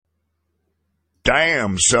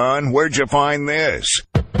Damn, son, where'd you find this?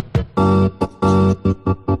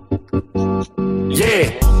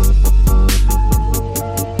 Yeah.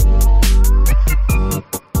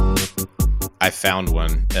 I found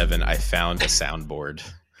one, Evan. I found a soundboard.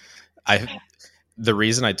 The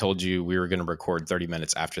reason I told you we were going to record 30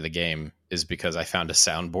 minutes after the game is because I found a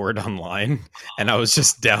soundboard online and I was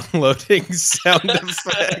just downloading sound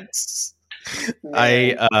effects.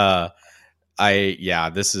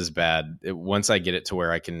 This is bad. Once I get it to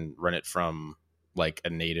where I can run it from like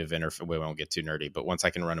a native interface, we won't get too nerdy, but once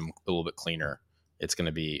I can run them a little bit cleaner, it's going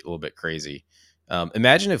to be a little bit crazy.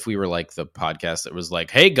 Imagine if we were like the podcast that was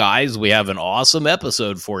like, "Hey guys, we have an awesome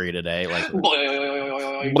episode for you today." Like,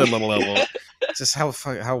 just how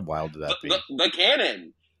wild would that be? The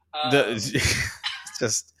canon.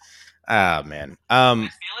 Man. I feel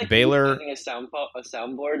like Baylor. a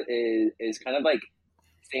soundboard is kind of like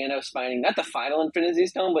Thanos finding not the final Infinity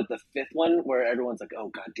Stone, but the fifth one where everyone's like, "Oh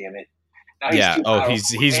god damn it!" Now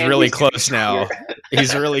he's really close now.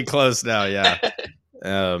 He's really close now.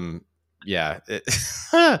 Yeah.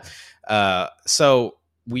 So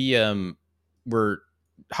we're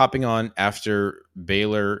hopping on after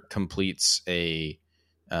Baylor completes a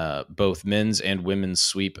both men's and women's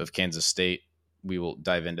sweep of Kansas State. We will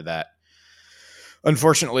dive into that.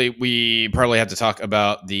 Unfortunately, we probably have to talk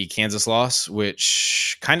about the Kansas loss,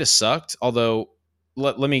 which kind of sucked. Although,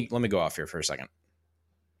 let me go off here for a second.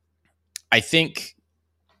 I think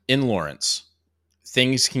in Lawrence,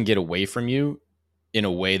 things can get away from you in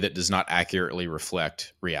a way that does not accurately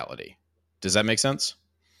reflect reality. Does that make sense?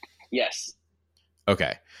 Yes.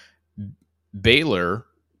 Okay. Baylor,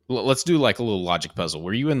 let's do like a little logic puzzle.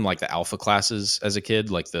 Were you in like the alpha classes as a kid,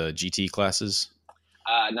 like the GT classes?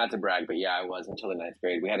 Not to brag, but yeah, I was until the 9th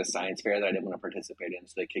grade. We had a science fair that I didn't want to participate in,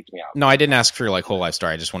 so they kicked me out. No, I didn't ask for your like whole life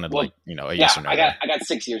story. I just wanted a yes or no. I got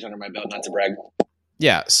 6 years under my belt, not to brag.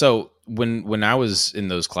 Yeah, so when I was in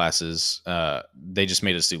those classes, they just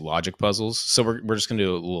made us do logic puzzles. So we're just gonna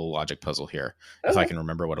do a little logic puzzle here, if I can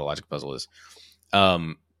remember what a logic puzzle is.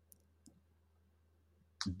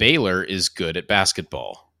 Baylor is good at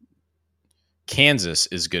basketball. Kansas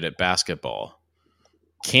is good at basketball.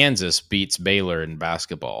 Kansas beats Baylor in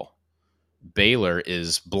basketball. Baylor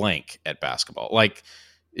is blank at basketball. Like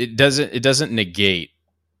it doesn't negate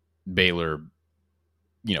Baylor,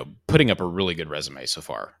 putting up a really good resume so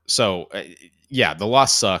far. So the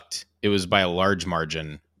loss sucked. It was by a large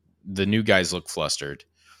margin. The new guys look flustered.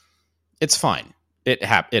 It's fine. It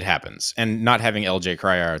happens. And not having LJ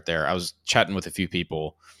Cryer out there, I was chatting with a few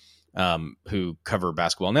people who cover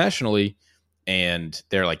basketball nationally, and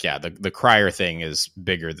they're like, yeah, the Cryer thing is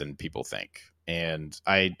bigger than people think. And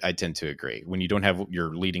I tend to agree. When you don't have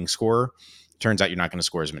your leading scorer, turns out you're not going to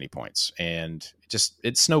score as many points. And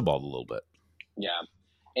it snowballed a little bit. Yeah.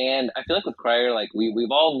 And I feel like with Cryer, like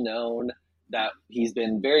we've all known that he's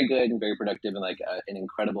been very good and very productive and like an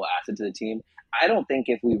incredible asset to the team. I don't think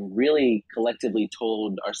if we really collectively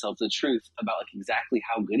told ourselves the truth about like exactly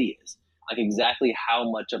how good he is, like exactly how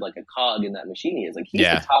much of like a cog in that machine he is. Like he's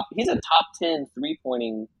a top 10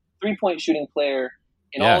 3-point shooting player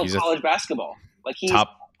in all of college basketball. Like he's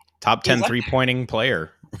top 10 3-pointing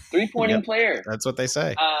player. 3-pointing player. That's what they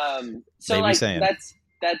say. So like that's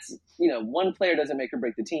one player doesn't make or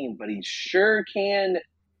break the team, but he sure can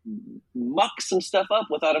muck some stuff up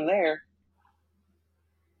without him there.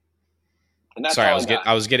 And that's sorry,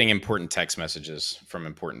 I was getting important text messages from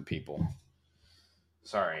important people.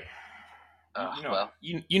 Sorry.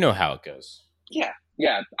 You know how it goes. Yeah,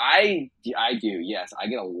 I do. Yes, I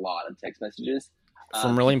get a lot of text messages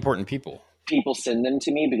from really important people. People send them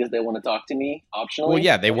to me because they want to talk to me optionally. Well,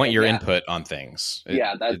 yeah, they want your input on things.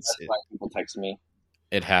 That's why people text me.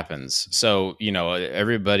 It happens. So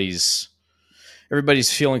everybody's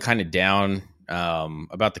feeling kind of down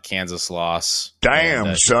about the Kansas loss.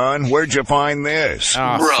 Damn, son, where'd you find this?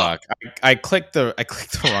 Oh, fuck! I clicked the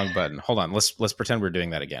wrong button. Hold on. Let's pretend we're doing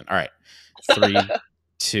that again. All right, 3,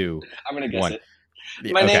 2. I'm gonna guess 1. it.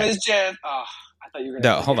 My name is Jeff. Oh, I thought you were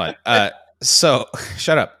gonna. No, hold on. So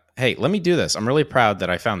shut up. Hey, let me do this. I'm really proud that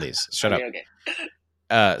I found these. Shut up. Okay.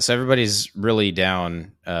 So everybody's really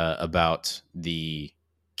down about the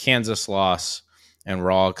Kansas loss, and we're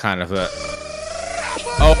all kind of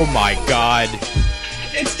oh my God!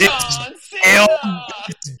 It's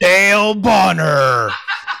Dale Bonner.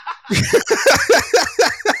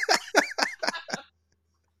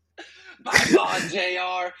 By God,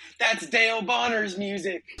 JR, that's Dale Bonner's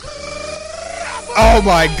music. Oh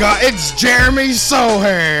my God! It's Jeremy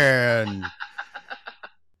Sohan.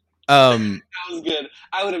 That was good.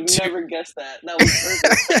 I would have never guessed that. That was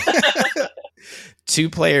perfect. Two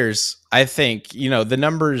players, I think, the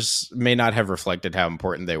numbers may not have reflected how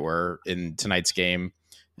important they were in tonight's game,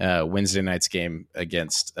 Wednesday night's game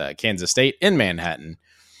against Kansas State in Manhattan.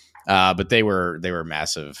 But they were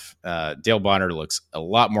massive. Dale Bonner looks a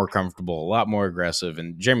lot more comfortable, a lot more aggressive.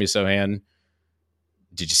 And Jeremy Sohan,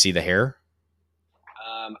 did you see the hair?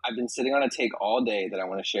 I've been sitting on a take all day that I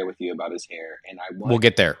want to share with you about his hair, and we'll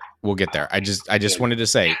get there. I just wanted to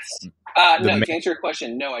say. Yes. No, to answer your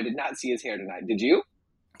question, no, I did not see his hair tonight. Did you?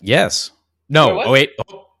 Yes. No. Oh, wait.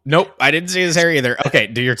 Oh, nope. I didn't see his hair either. Okay,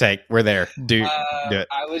 do your take. We're there. Do it.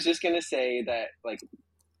 I was just gonna say that, like,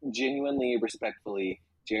 genuinely, respectfully,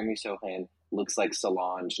 Jeremy Sohan looks like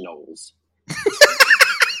Solange Knowles.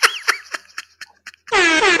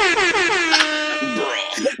 Bro,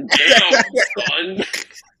 damn, son.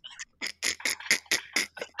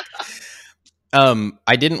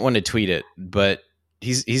 I didn't want to tweet it, but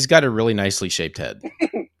he's got a really nicely shaped head.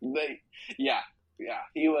 Yeah,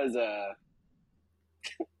 he was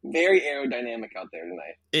very aerodynamic out there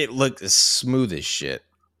tonight. It looked smooth as shit.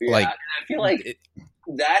 Yeah, like, I feel like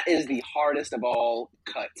that is the hardest of all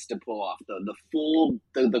cuts to pull off. The full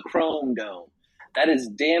the chrome dome. That is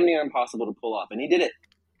damn near impossible to pull off, and he did it.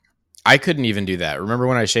 I couldn't even do that. Remember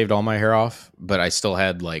when I shaved all my hair off, but I still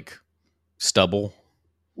had like stubble?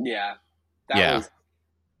 Yeah. That was,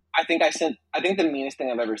 I think the meanest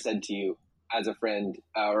thing I've ever said to you as a friend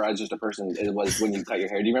or as just a person was when you cut your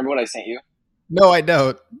hair. Do you remember what I sent you? No, I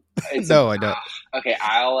don't. I don't. Okay,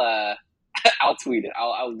 I'll tweet it.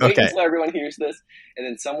 I'll wait until everyone hears this, and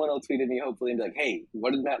then someone will tweet at me, hopefully, and be like, "Hey,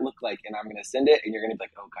 what did Matt look like?" And I'm going to send it, and you're going to be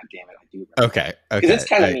like, "Oh, God damn it, I do." Okay. Because it's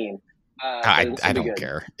kind of mean. I don't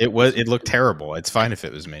care. It looked terrible. It's fine if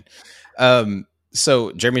it was mean.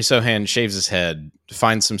 So Jeremy Sohan shaves his head,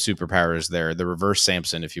 finds some superpowers there, the reverse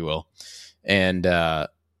Samson, if you will, and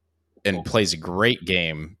plays a great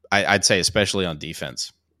game. I'd say, especially on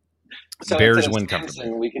defense. So Bears win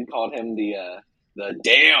comfortably. We could call him the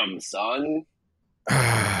damn son.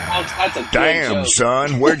 That's a damn joke.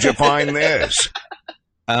 Son. Where'd you find this?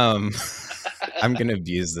 I'm gonna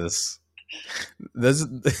abuse this.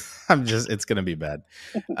 It's gonna be bad.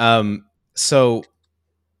 So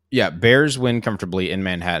yeah, Bears win comfortably in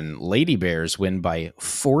Manhattan. Lady Bears win by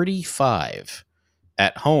 45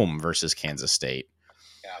 at home versus Kansas State.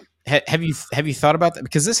 Yeah. Have you thought about that?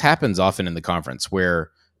 Because this happens often in the conference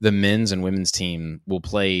where the men's and women's team will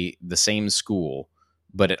play the same school,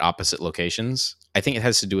 but at opposite locations. I think it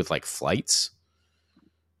has to do with like flights.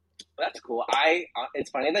 That's cool. It's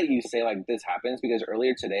funny that you say like this happens because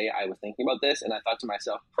earlier today I was thinking about this and I thought to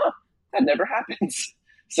myself, that never happens.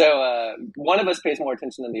 So one of us pays more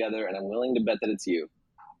attention than the other, and I'm willing to bet that it's you.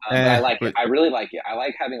 But I like it. I really like it. I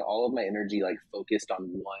like having all of my energy like focused on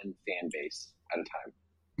one fan base at a time.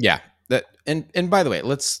 Yeah. And by the way,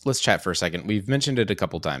 let's chat for a second. We've mentioned it a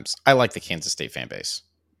couple times. I like the Kansas State fan base.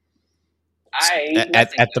 I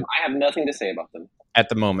have nothing to say about them. At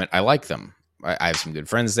the moment, I like them. I have some good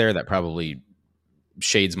friends there. That probably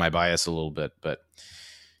shades my bias a little bit, but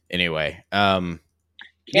anyway, it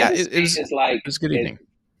was a good evening.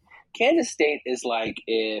 Kansas State is like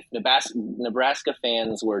if Nebraska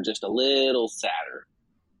fans were just a little sadder.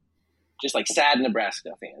 Just like sad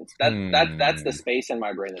Nebraska fans. That's the space in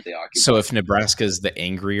my brain that they occupy. So if Nebraska is the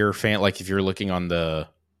angrier fan, like if you're looking on the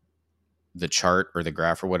chart or the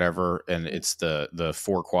graph or whatever, and it's the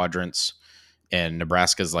four quadrants, and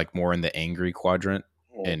Nebraska's like more in the angry quadrant,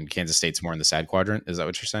 and Kansas State's more in the sad quadrant. Is that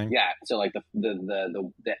what you're saying? Yeah. So like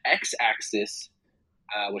the x-axis,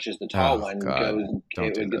 which is the tall one,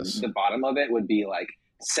 the bottom of it would be like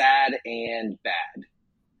sad and bad.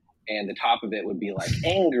 And the top of it would be like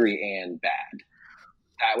angry and bad.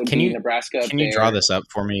 That would be Nebraska. Can you draw this up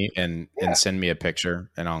for me and send me a picture,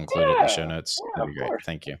 and I'll include it in the show notes? That'd be great.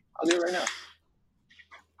 Thank you. I'll do it right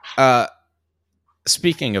now.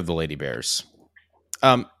 Speaking of the Lady Bears,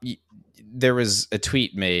 there was a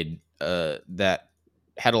tweet made that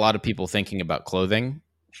had a lot of people thinking about clothing.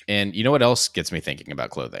 And you know what else gets me thinking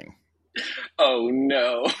about clothing? Oh,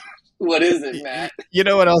 no. What is it, Matt? You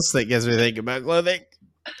know what else that gets me thinking about clothing?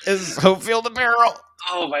 Is Hopefield Apparel.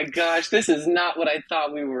 Oh my gosh, this is not what I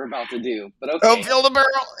thought we were about to do. But okay. Hopefield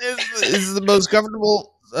Apparel is the most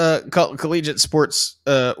comfortable collegiate sports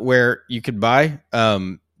wear you could buy.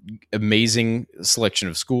 Amazing selection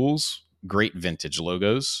of schools, great vintage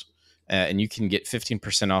logos, and you can get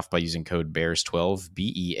 15% off by using code BEARS12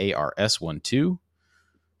 BEARS12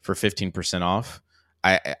 for 15% off.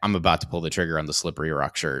 I'm about to pull the trigger on the Slippery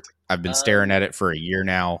Rock shirt. I've been staring at it for a year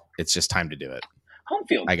now. It's just time to do it.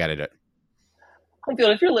 Homefield. I got it.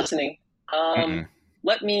 Homefield, if you're listening,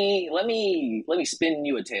 let me spin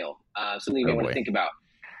you a tale. Something you may Oh want to boy. think about.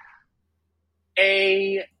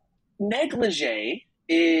 A negligee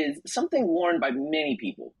is something worn by many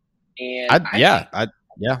people, and I think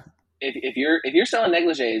Yeah. if you're selling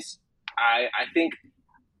negligees, I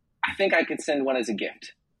think I could send one as a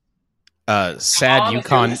gift. Sad Mom, if you're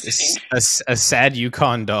Yukon, listening. a sad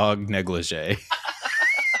Yukon dog negligee.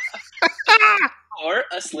 Or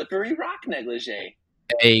a slippery rock negligee.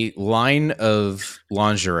 A line of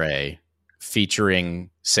lingerie featuring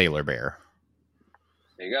Sailor Bear.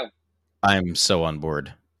 There you go. I'm so on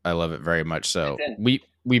board. I love it very much. So It's in.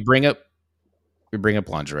 we bring up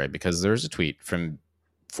lingerie because there's a tweet from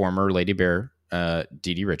former Lady Bear,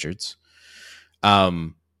 Dee Dee Richards.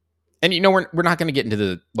 And we're not going to get into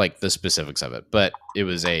the specifics of it, but it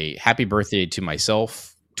was a happy birthday to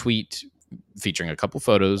myself tweet featuring a couple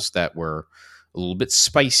photos that were a little bit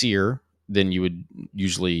spicier than you would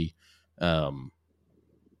usually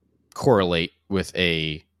correlate with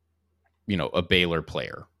a Baylor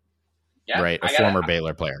player, Yeah, right? A former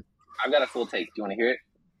Baylor player. I've got a full take. Do you want to hear it?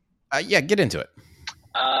 Yeah, get into it.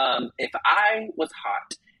 If I was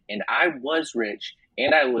hot and I was rich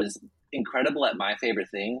and I was incredible at my favorite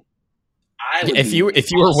thing, if you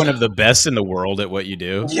were one of the best in the world at what you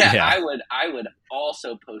do, I would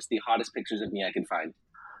also post the hottest pictures of me I could find,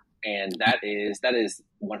 and that is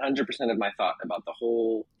 100% of my thought about the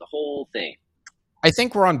whole thing. I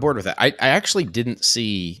think we're on board with that. I actually didn't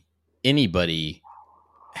see anybody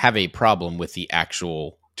have a problem with the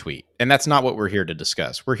actual tweet, and that's not what we're here to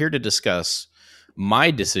discuss. We're here to discuss my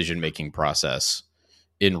decision-making process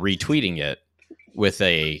in retweeting it with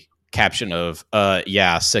a caption of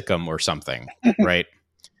yeah, sick 'em or something, right?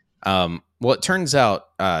 Well, it turns out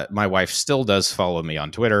my wife still does follow me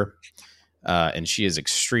on Twitter, and she is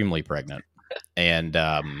extremely pregnant, and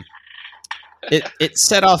it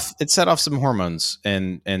set off some hormones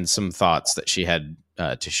and some thoughts that she had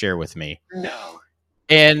to share with me. No.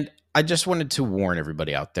 And I just wanted to warn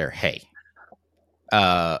everybody out there, hey,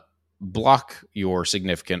 block your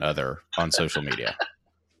significant other on social media.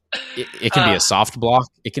 It can be a soft block.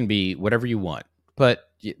 It can be whatever you want. But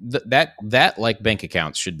that like bank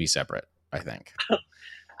accounts should be separate, I think.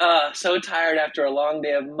 So tired after a long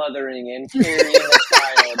day of mothering and carrying a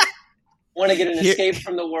child. Want to get an escape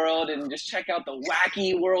from the world and just check out the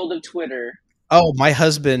wacky world of Twitter. Oh, my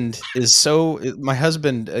husband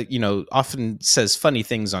often says funny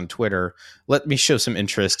things on Twitter. Let me show some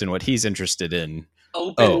interest in what he's interested in.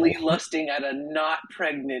 Openly lusting at a not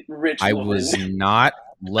pregnant rich woman. I was not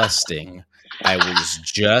lusting. I was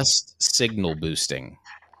just signal boosting.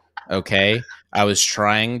 Okay? I was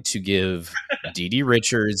trying to give Dee Dee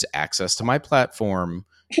Richards access to my platform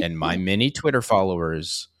and my many Twitter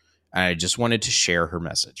followers. And I just wanted to share her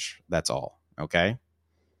message. That's all. Okay?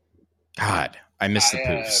 God, I miss the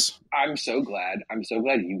poofs. I'm so glad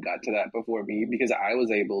you got to that before me, because I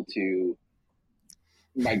was able to.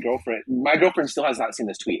 My girlfriend still has not seen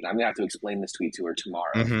this tweet, and I'm gonna have to explain this tweet to her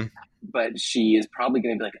tomorrow. Mm-hmm. But she is probably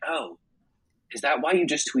gonna be like, "Oh, is that why you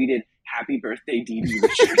just tweeted happy birthday, Dee Dee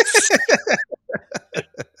Richards?"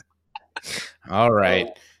 All right.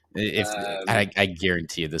 I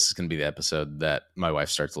guarantee you this is going to be the episode that my wife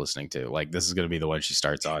starts listening to. Like, this is going to be the one she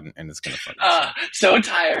starts on, and it's going to fucking so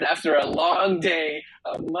tired after a long day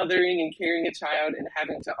of mothering and carrying a child and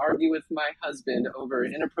having to argue with my husband over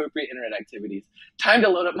inappropriate internet activities. Time to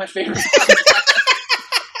load up my favorite podcast.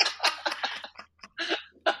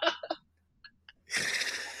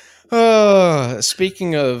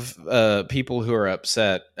 Speaking of people who are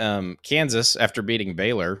upset, Kansas, after beating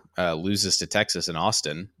Baylor, loses to Texas in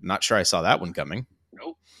Austin. Not sure I saw that one coming.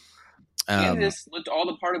 Nope. Kansas looked all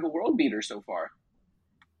the part of a world beater so far.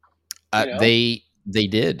 They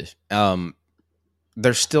did.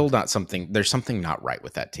 There's still not something. There's something not right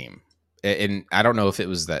with that team, and I don't know if it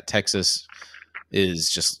was that Texas is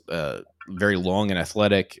just very long and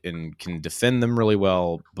athletic and can defend them really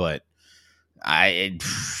well, but I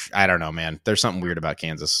don't know, man. There's something weird about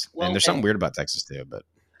Kansas, and there's something weird about Texas too. But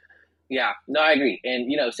yeah, no, I agree. And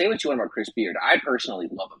say what you want about Chris Beard. I personally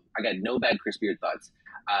love him. I got no bad Chris Beard thoughts.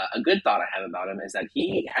 A good thought I have about him is that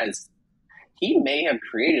he may have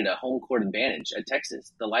created a home court advantage at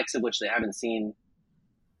Texas, the likes of which they haven't seen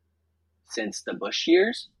since the Bush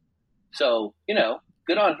years. So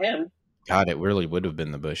good on him. God, it really would have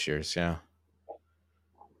been the Bush years, yeah.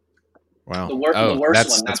 Wow, the worst one,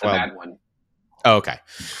 not the bad one. Oh, okay.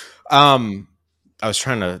 I was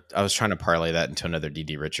trying to parlay that into another Dee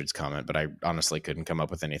Dee Richards comment, but I honestly couldn't come up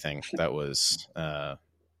with anything that was,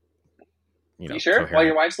 You sure? Coherent. While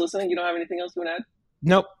your wife's listening, you don't have anything else you want to add?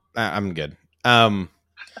 Nope, I'm good.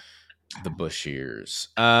 The Bushiers.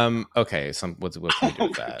 Okay. What can we do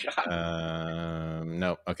with that?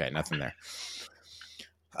 No. Okay. Nothing there.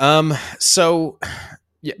 So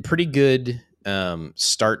yeah, pretty good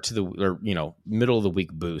start to middle of the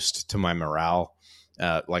week boost to my morale.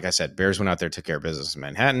 Like I said, Bears went out there, took care of business in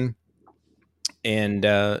Manhattan, and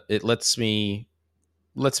it lets me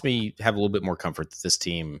have a little bit more comfort that this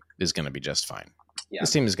team is going to be just fine. Yeah.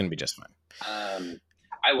 This team is going to be just fine.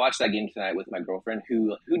 I watched that game tonight with my girlfriend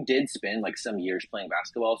who did spend like some years playing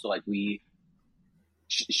basketball. So like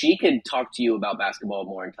she could talk to you about basketball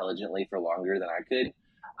more intelligently for longer than I could.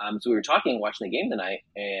 So we were watching the game tonight,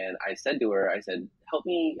 and I said to her, help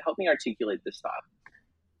me articulate this thought.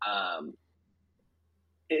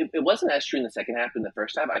 It wasn't as true in the second half than the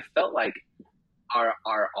first half. I felt like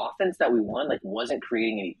our offense that we won like wasn't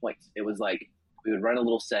creating any points. It was like we would run a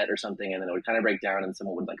little set or something, and then it would kind of break down, and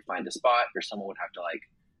someone would like find a spot, or someone would have to like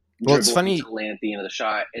it's funny to land at the end of the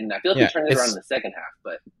shot. And I feel like we turned it around in the second half.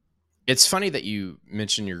 But it's funny that you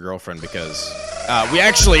mentioned your girlfriend because we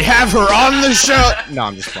actually have her on the show. No,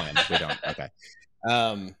 I'm just playing. We don't. Okay.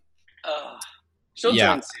 She'll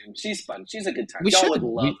join soon. She's fun. She's a good time. Y'all would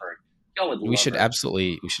love her. Y'all would love her. We should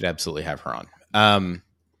absolutely have her on.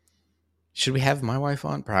 Should we have my wife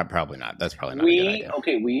on? Probably not. That's probably not a good idea.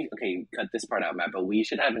 Okay, cut this part out, Matt. But we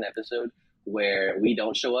should have an episode where we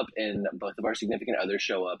don't show up and both of our significant others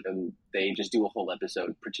show up, and they just do a whole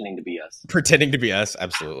episode pretending to be us. Pretending to be us,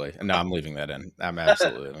 absolutely. No, I'm leaving that in. I'm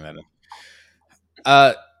absolutely leaving that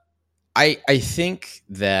in. I think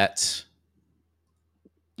that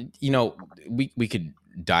we could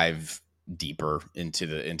dive deeper into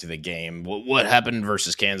the game. What happened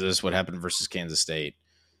versus Kansas? What happened versus Kansas State?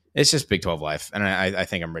 It's just Big 12 life, and I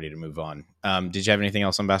think I'm ready to move on. Did you have anything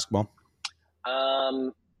else on basketball?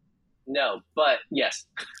 No, but yes.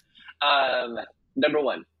 Number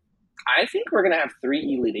one, I think we're going to have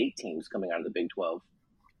 3 Elite 8 teams coming out of the Big 12.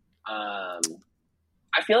 I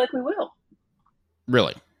feel like we will.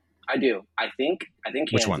 Really? I do. I think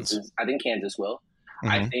Kansas. Which ones? I think Kansas will.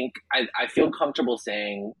 Mm-hmm. I feel comfortable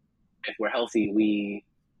saying if we're healthy, we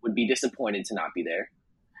would be disappointed to not be there.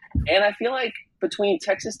 And I feel like between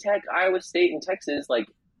Texas Tech, Iowa State, and Texas, like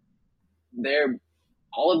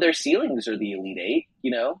all of their ceilings are the Elite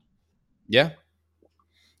 8, Yeah.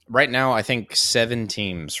 Right now, I think 7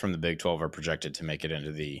 teams from the Big 12 are projected to make it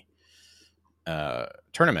into the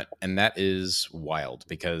tournament. And that is wild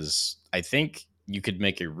because I think you could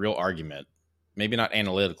make a real argument, maybe not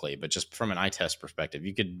analytically, but just from an eye test perspective,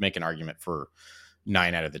 you could make an argument for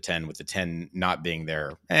 9 out of the 10 with the 10 not being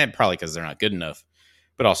there. And probably because they're not good enough,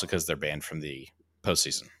 but also because they're banned from the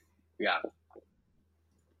postseason. Yeah.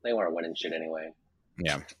 They weren't winning shit anyway.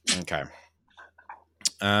 Yeah. Okay.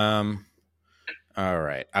 All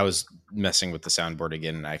right. I was messing with the soundboard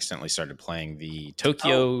again, and I accidentally started playing the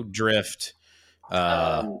Tokyo Drift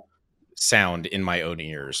sound in my own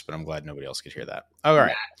ears, but I'm glad nobody else could hear that. All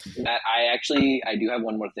right. Matt, I do have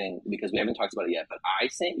one more thing because we haven't talked about it yet, but I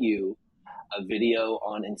sent you a video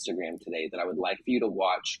on Instagram today that I would like for you to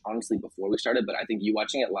watch, honestly, before we started, but I think you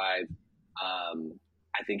watching it live,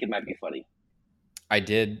 I think it might be funny. I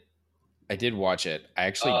did watch it. I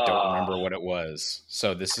actually don't remember what it was.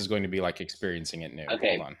 So this is going to be like experiencing it new.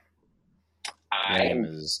 Okay. Hold on. My name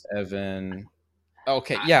is Evan.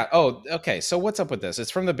 Okay. Yeah. Oh, okay. So what's up with this?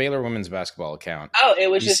 It's from the Baylor women's basketball account. Oh,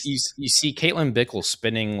 it was you see Caitlin Bickle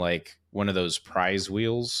spinning like one of those prize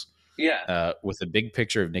wheels. Yeah. With a big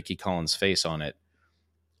picture of Nikki Collins' face on it.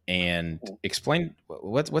 And explain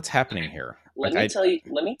what's happening here. Let me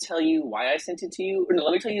tell you why I sent it to you. Or no,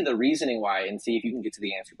 let me tell you the reasoning why and see if you can get to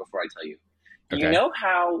the answer before I tell you. Okay. You know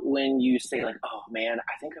how when you say like, oh man,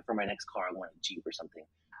 I think for my next car I want a Jeep or something.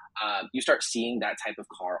 You start seeing that type of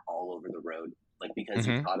car all over the road. Like because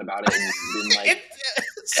you thought about it and you didn't like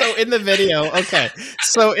So in the video,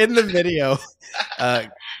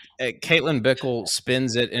 Caitlin Bickle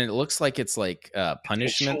spins it, and it looks like it's like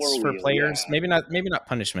punishments for players. Yeah. Maybe not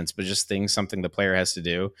punishments, but just something the player has to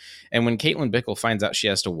do. And when Caitlin Bickle finds out she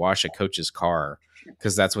has to wash a coach's car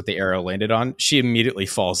because that's what the arrow landed on, she immediately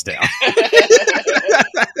falls down.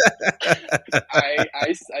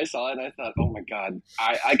 I saw it and I thought, oh my god!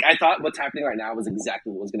 I thought what's happening right now was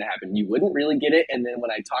exactly what was going to happen. You wouldn't really get it, and then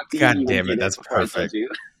when I talked to you, God damn it, that's perfect.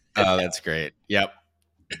 Oh, that's great. Yep,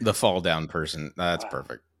 the fall down person. That's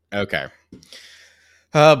perfect. Okay.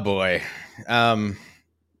 Oh boy.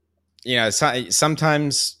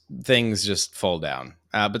 Sometimes things just fall down,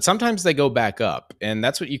 but sometimes they go back up, and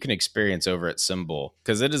that's what you can experience over at Symbol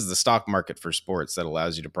because it is the stock market for sports that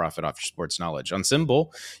allows you to profit off your sports knowledge. On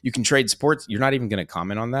Symbol, you can trade sports. You're not even going to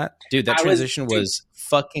comment on that, dude. That transition was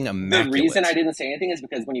fucking immaculate. The reason I didn't say anything is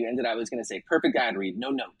because when you ended, I was going to say perfect guide read, no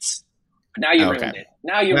notes. But now you Okay. ruined it.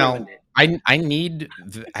 Now you Well, ruined it. I need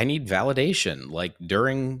validation, like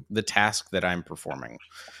during the task that I'm performing.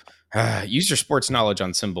 Use your sports knowledge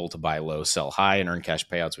on Symbol to buy low, sell high, and earn cash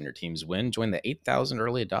payouts when your teams win. Join the 8,000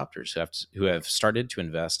 early adopters who have started to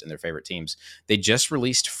invest in their favorite teams. They just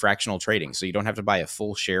released fractional trading, so you don't have to buy a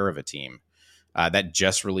full share of a team. That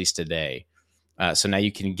just released today. So now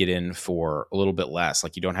you can get in for a little bit less.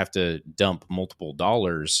 Like you don't have to dump multiple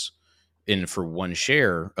dollars in for one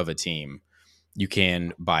share of a team. You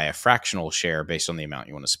can buy a fractional share based on the amount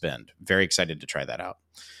you want to spend. Very excited to try that out.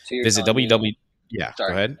 So you're Visit telling me- www. Yeah,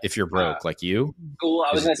 Sorry. go ahead. If you're broke like you, Well,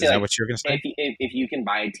 I was going to say, is that like, what you're going to say? if you can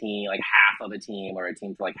buy a team, like half of a team or a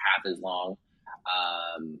team for like half as long,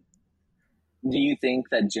 do you think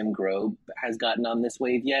that Jim Grobe has gotten on this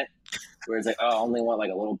wave yet? Where it's like, oh, I only want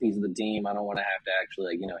like a little piece of the team. I don't want to have to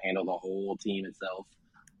actually handle the whole team itself.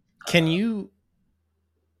 Can you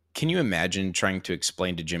imagine trying to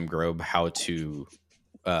explain to Jim Grobe how to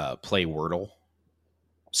play Wordle?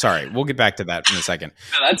 Sorry, we'll get back to that in a second.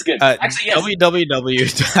 No, that's good. Actually, yes.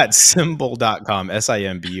 www.symbol.com,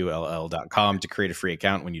 SIMBULL.com to create a free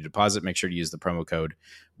account. When you deposit, make sure to use the promo code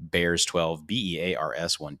BEARS12,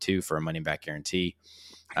 BEARS12 for a money back guarantee.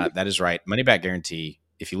 That is right. Money back guarantee.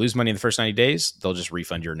 If you lose money in the first 90 days, they'll just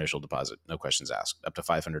refund your initial deposit. No questions asked. Up to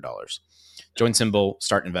 $500. Join Symbol,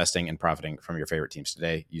 start investing and profiting from your favorite teams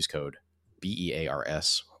today. Use code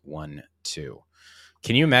BEARS12.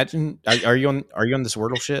 Can you imagine? Are you on this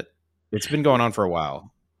Wordle shit? It's been going on for a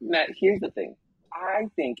while. Matt, here's the thing. I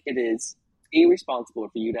think it is irresponsible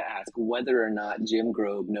for you to ask whether or not Jim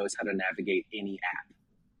Grobe knows how to navigate any app.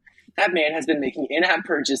 That man has been making in-app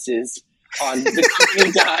purchases on the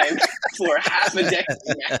company dime for half a decade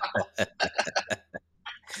now.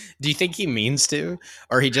 Do you think he means to,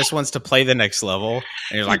 or he just wants to play the next level?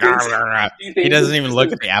 And you're like, He he doesn't even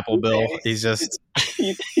look at the Apple bill. He's just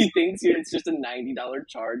he thinks it's just a $90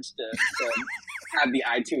 charge to have the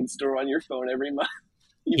iTunes store on your phone every month.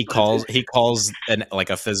 he calls like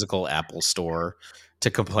a physical Apple store to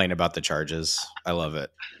complain about the charges. I love it.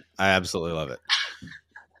 I absolutely love it.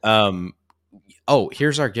 Oh,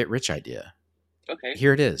 here's our get rich idea. Okay.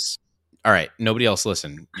 Here it is. All right. Nobody else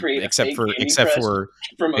listen. Create except for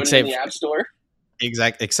promoting in the App Store.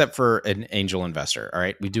 Except for an angel investor. All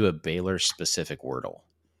right. We do a Baylor specific Wordle.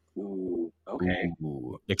 Ooh, okay.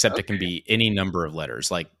 Ooh. Except it can be any number of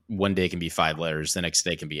letters. Like one day can be 5 letters, the next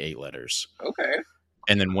day can be 8 letters. Okay.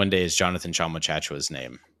 And then one day is Jonathan Chamachachua's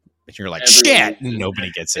name. And you're like, Everyone- shit,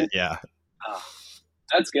 nobody gets it. Yeah. Oh,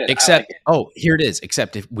 that's good. Except, I like it. oh, here it is.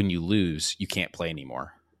 Except if when you lose, you can't play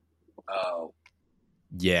anymore. Oh,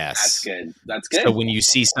 Yes. that's good. That's good. So when you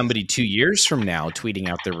see somebody 2 years from now tweeting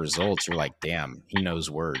out their results, you're like, damn, he knows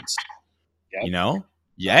words. Yep. You know?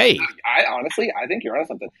 Yay. I honestly, I think you're onto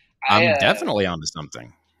something. I'm definitely onto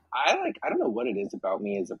something. I don't know what it is about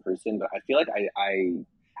me as a person, but I feel like I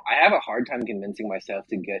have a hard time convincing myself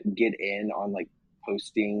to get in on like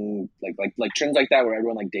posting like trends like that where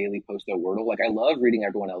everyone like daily posts their Wordle. Like I love reading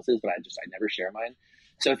everyone else's, but I never share mine.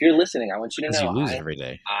 So if you're listening, I want you to Because know you lose every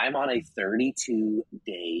day. I'm on a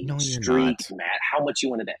 32-day No, you're streak, not. Matt. How much you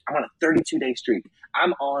want to bet? I'm on a 32-day streak.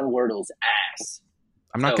 I'm on Wordle's ass.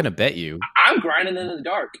 I'm not So- going to bet you. I'm grinding in the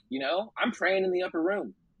dark, I'm praying in the upper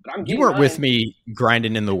room. But I'm You getting weren't with mine. me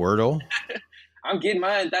grinding in the Wordle. I'm getting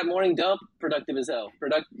mine. That morning dump, productive as hell.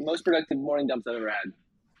 Most productive morning dumps I've ever had.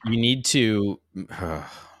 You need to.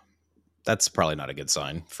 That's probably not a good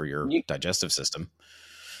sign for your digestive system.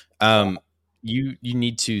 You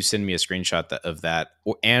need to send me a screenshot of that,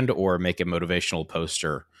 or make a motivational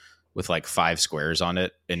poster with like 5 squares on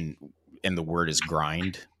it, and the word is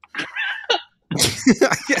grind. Yes,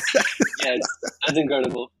 that's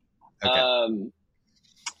incredible. Okay.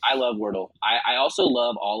 I love Wordle. I also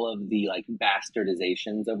love all of the like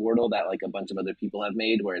bastardizations of Wordle that like a bunch of other people have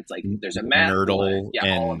made, where it's like there's a math Nerdle one. Yeah,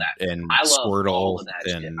 and, all of that. and I love Squirtle all of that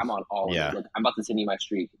and shit. I'm on all of it. Look, I'm about to send you my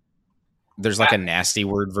streak. there's like a nasty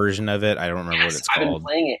word version of it. I don't remember what it's I've been called.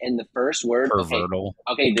 playing it, and the first word. Pervertle.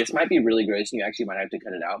 Okay, this might be really gross, and you actually might have to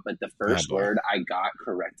cut it out. But the first boy. word I got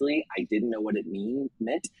correctly, I didn't know what it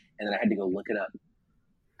meant, and then I had to go look it up.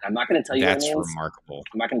 And I'm not going to tell you That's what it means. remarkable.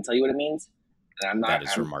 I'm not going to tell you what it means. And I'm not. That is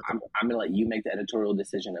I'm remarkable. going to let you make the editorial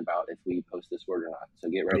decision about if we post this word or not. So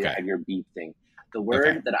get ready to Okay. have your beep thing. The word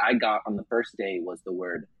Okay. that I got on the first day was the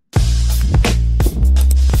word.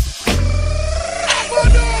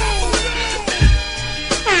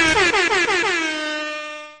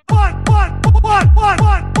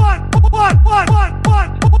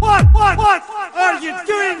 What are you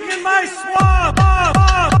doing in my swamp?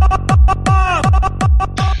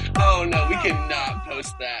 Oh no, we cannot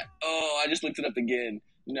post that. Oh, I just just looked it up again.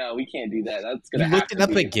 No, we can't do that. That's You gonna looked it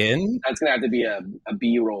up again? That's gonna have to be a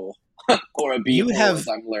B roll or a B You roll have as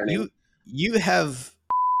I'm learning. you have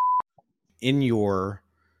in your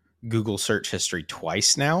Google search history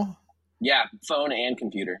twice now. Yeah, phone and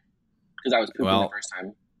computer. Because I was pooping the first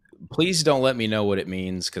time. Please don't let me know what it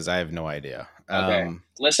means because I have no idea. Okay,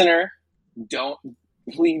 listener, don't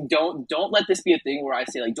let this be a thing where I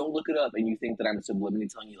say like don't look it up and you think that I'm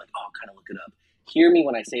subliminally telling you like kind of look it up. Hear me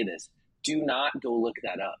when I say this. Do not go look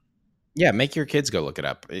that up. Yeah, make your kids go look it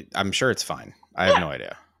up. I'm sure it's fine. I have no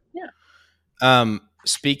idea. Yeah.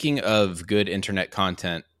 Speaking of good internet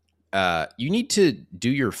content, you need to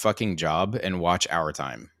do your fucking job and watch Our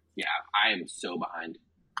Time. Yeah, I am so behind.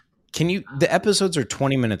 Can you? The episodes are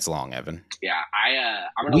 20 minutes long, Evan. Yeah,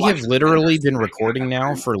 I'm gonna. We have literally been recording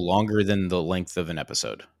now for longer than the length of an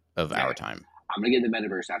episode of Our Time. I'm gonna get in the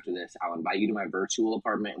metaverse after this. I'll invite you to my virtual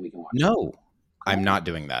apartment and we can watch. No, I'm not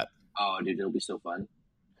doing that. Oh, dude, it'll be so fun.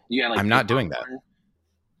 You got, like, I'm not doing that.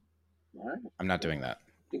 All right. I'm not doing that.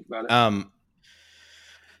 Think about it.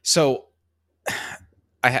 So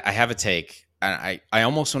I have a take, and I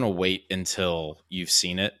almost want to wait until you've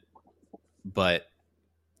seen it, but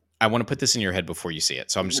I want to put this in your head before you see it.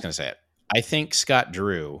 So I'm just going to say it. I think Scott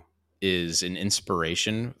Drew is an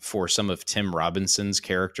inspiration for some of Tim Robinson's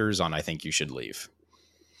characters on I Think You Should Leave.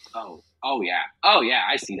 Oh yeah.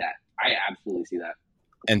 I see that. I absolutely see that.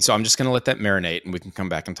 And so I'm just going to let that marinate, and we can come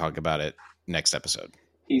back and talk about it next episode.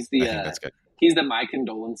 He's the I think that's good. He's the my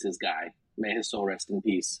condolences guy. May his soul rest in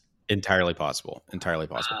peace. Entirely possible.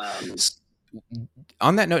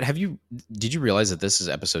 On that note, did you realize that this is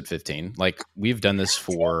episode 15? Like, we've done this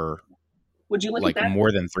for would you look like at that?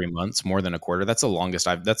 more than 3 months, more than a quarter. That's the longest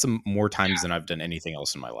that's more times than I've done anything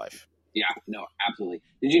else in my life. Yeah, no, absolutely.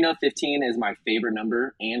 Did you know 15 is my favorite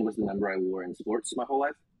number and was the number I wore in sports my whole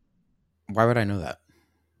life? Why would I know that?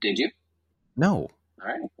 Did you? No. All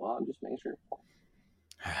right. Well, I'm just making sure.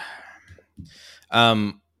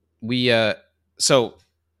 So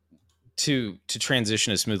to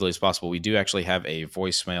transition as smoothly as possible, we do actually have a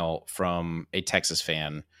voicemail from a Texas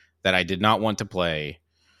fan that I did not want to play,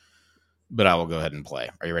 but I will go ahead and play.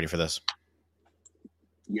 Are you ready for this?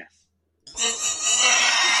 Yes.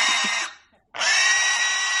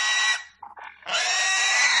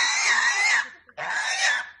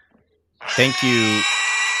 Thank you,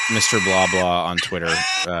 Mr. Blah Blah on Twitter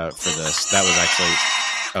for this. That was actually...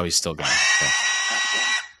 Oh, he's still going. Okay.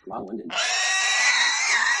 Long-winded.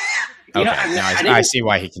 Okay, I see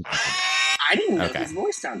why he can. I didn't know his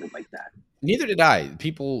voice sounded like that. Neither did I.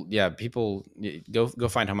 People go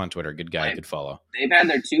find him on Twitter. Good guy, good follow. They've had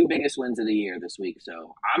their 2 biggest wins of the year this week,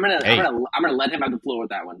 so I'm gonna let him have the floor with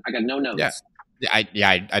that one. I got no notes. Yeah.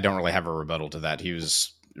 I don't really have a rebuttal to that. He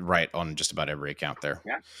was right on just about every account there.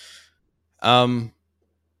 Yeah.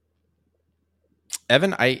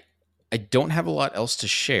 Evan, I don't have a lot else to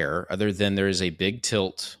share other than there is a big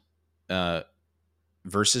tilt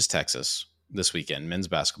versus Texas this weekend, men's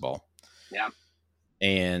basketball. Yeah.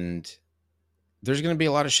 And there's going to be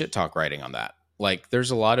a lot of shit talk writing on that. Like, there's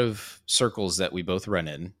a lot of circles that we both run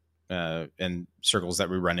in and circles that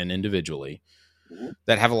we run in individually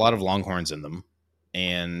that have a lot of Longhorns in them.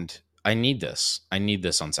 And I need this. I need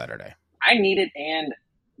this on Saturday. I need it. And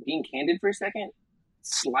being candid for a second,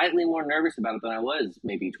 slightly more nervous about it than I was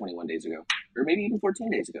maybe 21 days ago or maybe even 14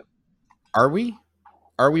 days ago. Are we?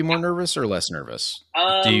 Are we more nervous or less nervous?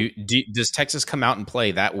 Does Texas come out and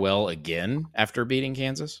play that well again after beating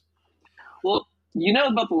Kansas? Well, you know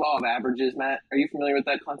about the law of averages, Matt. Are you familiar with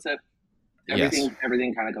that concept?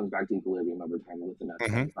 Everything kind of comes back to equilibrium over time with enough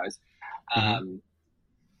sample size.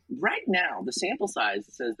 Right now, the sample size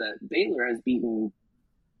says that Baylor has beaten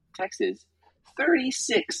Texas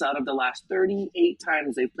 36 out of the last 38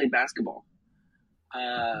 times they've played basketball.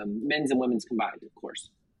 Men's and women's combined, of course.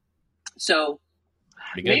 So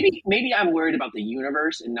maybe I'm worried about the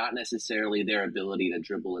universe and not necessarily their ability to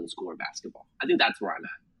dribble and score basketball. I think that's where I'm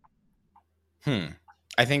at.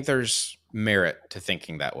 I think there's merit to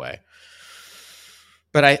thinking that way.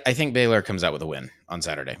 But I think Baylor comes out with a win on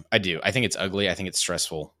Saturday. I do. I think it's ugly. I think it's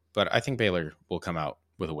stressful. But I think Baylor will come out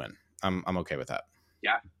with a win. I'm okay with that.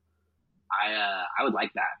 Yeah. I would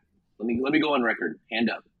like that. Let me go on record. Hand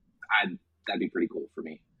up. That'd be pretty cool for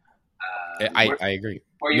me. I agree.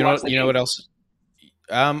 You know what else?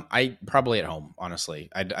 I probably at home, honestly.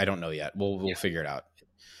 I don't know yet. We'll figure it out.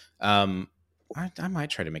 I might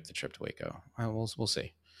try to make the trip to Waco. We'll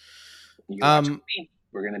see.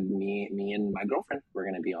 We're gonna me and my girlfriend. We're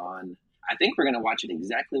gonna be on. I think we're gonna watch it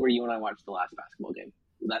exactly where you and I watched the last basketball game.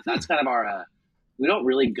 That's kind of our. We don't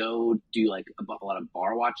really go do like a lot of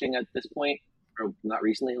bar watching at this point, or not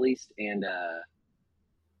recently at least. And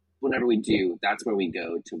whenever we do, that's where we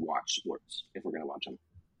go to watch sports if we're going to watch them.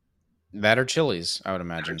 That or Chili's, I would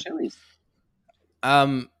imagine. Chili's.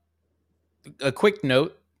 A quick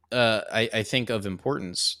note, I think of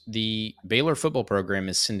importance. The Baylor football program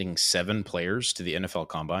is sending 7 players to the NFL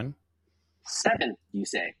Combine. 7, you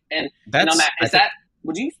say? And That's is that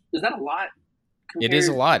a lot? It is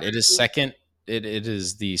a lot. It is second. It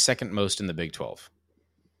is the second most in the Big 12.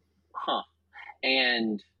 Huh.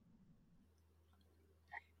 And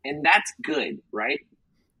that's good, right?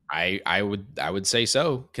 I would say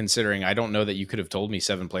so, considering I don't know that you could have told me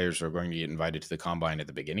 7 players were going to get invited to the Combine at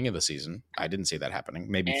the beginning of the season. I didn't see that happening.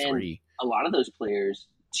 Maybe and 3. A lot of those players,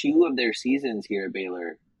 2 of their seasons here at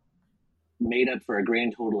Baylor made up for a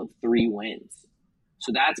grand total of 3 wins.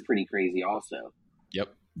 So that's pretty crazy also. Yep.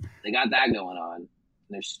 They got that going on, and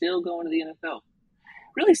they're still going to the NFL.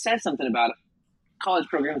 Really says something about college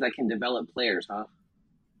programs that can develop players, huh?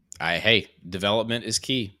 Hey, development is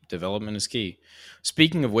key. Development is key.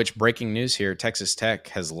 Speaking of which, breaking news here, Texas Tech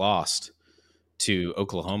has lost to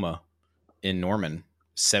Oklahoma in Norman,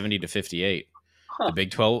 70-58. Huh. The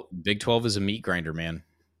Big 12 is a meat grinder, man.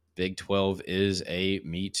 Big 12 is a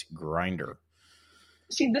meat grinder.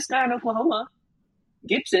 See, this guy in Oklahoma,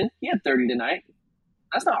 Gibson, he had 30 tonight.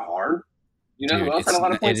 That's not hard. You know who else had a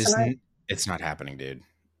lot of points tonight? It's not happening, dude.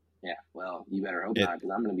 Yeah, well, you better hope not,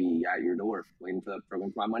 because I'm going to be at your door waiting for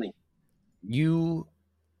my money. You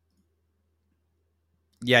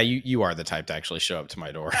are the type to actually show up to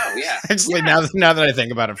my door. Oh, yeah. Actually, yes. now that I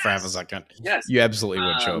think about it for half a second, yes, you absolutely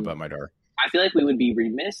would show up at my door. I feel like we would be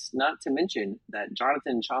remiss not to mention that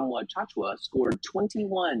Jonathan Tchamwa Tchatchoua scored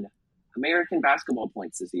 21 American basketball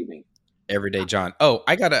points this evening. Everyday John. Oh,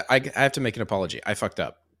 I have to make an apology. I fucked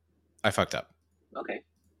up. Okay.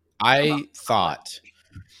 I thought,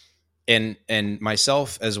 and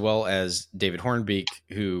myself as well as David Hornbeek,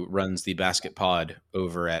 who runs the Basket Pod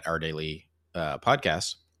over at Our Daily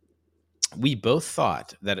Podcast, we both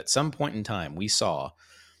thought that at some point in time we saw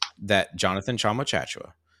that Jonathan Tchamwa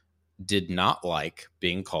Tchatchoua did not like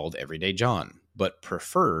being called Everyday John, but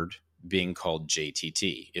preferred being called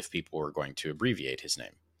JTT if people were going to abbreviate his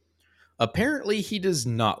name. Apparently, he does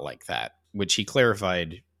not like that, which he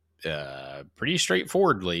clarified pretty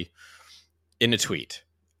straightforwardly in a tweet.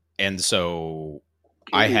 And so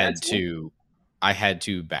I had to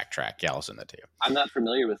backtrack. Yeah, I'll send that to you. I'm not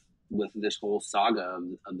familiar with this whole saga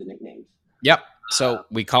of the nicknames. Yep. So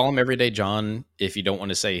we call him Everyday John if you don't want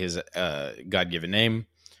to say his God-given name.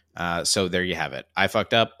 So there you have it. I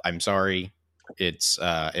fucked up. I'm sorry. It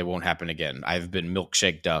won't happen again. I've been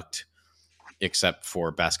milkshake ducked, except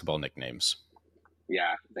for basketball nicknames.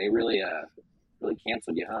 Yeah, they really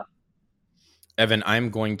canceled you, huh? Evan, I'm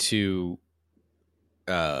going to,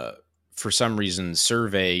 for some reason,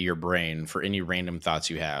 survey your brain for any random thoughts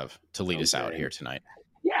you have to lead us out here tonight.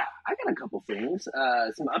 Yeah, I got a couple things.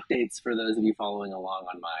 Some updates for those of you following along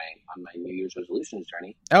on my New Year's resolutions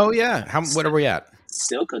journey. Oh yeah, what are we at?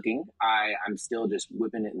 Still cooking. I'm still just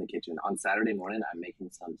whipping it in the kitchen. On Saturday morning, I'm making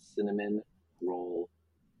some cinnamon roll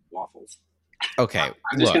waffles. Okay,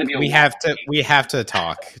 look, we have to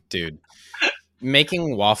talk, dude.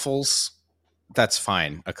 Making waffles, that's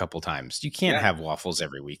fine a couple times. You can't have waffles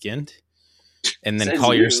every weekend and then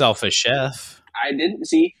call yourself a chef. I didn't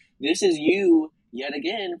see. This is you yet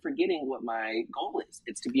again forgetting what my goal is.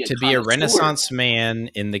 It's to be a Renaissance man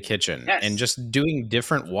in the kitchen. Yes. And just doing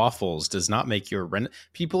different waffles does not make you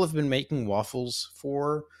people have been making waffles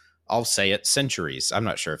for, I'll say it, centuries. I'm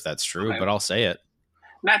not sure if that's true, but I'll say it.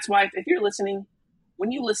 Matt's wife, if you're listening,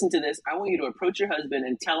 when you listen to this, I want you to approach your husband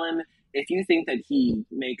and tell him if you think that he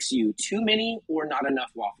makes you too many or not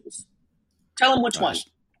enough waffles. Tell him which one.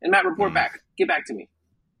 And Matt, report back. Get back to me.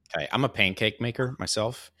 Okay, I'm a pancake maker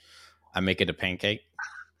myself. I make it a pancake.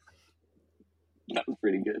 That was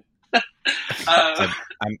pretty good.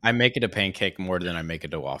 I make it a pancake more than I make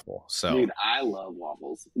it a waffle. So, dude, I love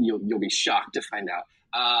waffles. You'll be shocked to find out.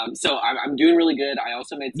 So I'm doing really good. I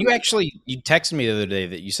also made some you texted me the other day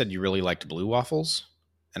that you said you really liked blue waffles,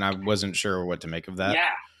 and I wasn't sure what to make of that. Yeah,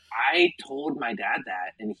 I told my dad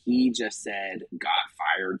that, and he just said got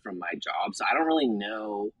fired from my job. So I don't really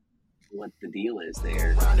know what the deal is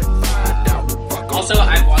there. Also,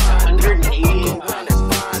 I've watched 180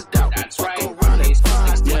 miles. That's right.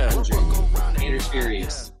 Haters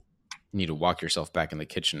furious. You need to walk yourself back in the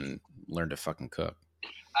kitchen and learn to fucking cook.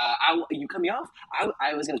 You cut me off.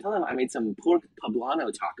 I was going to tell him I made some pork poblano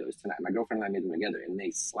tacos tonight. My girlfriend and I made them together, and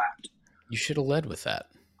they slapped. You should have led with that.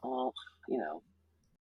 Oh,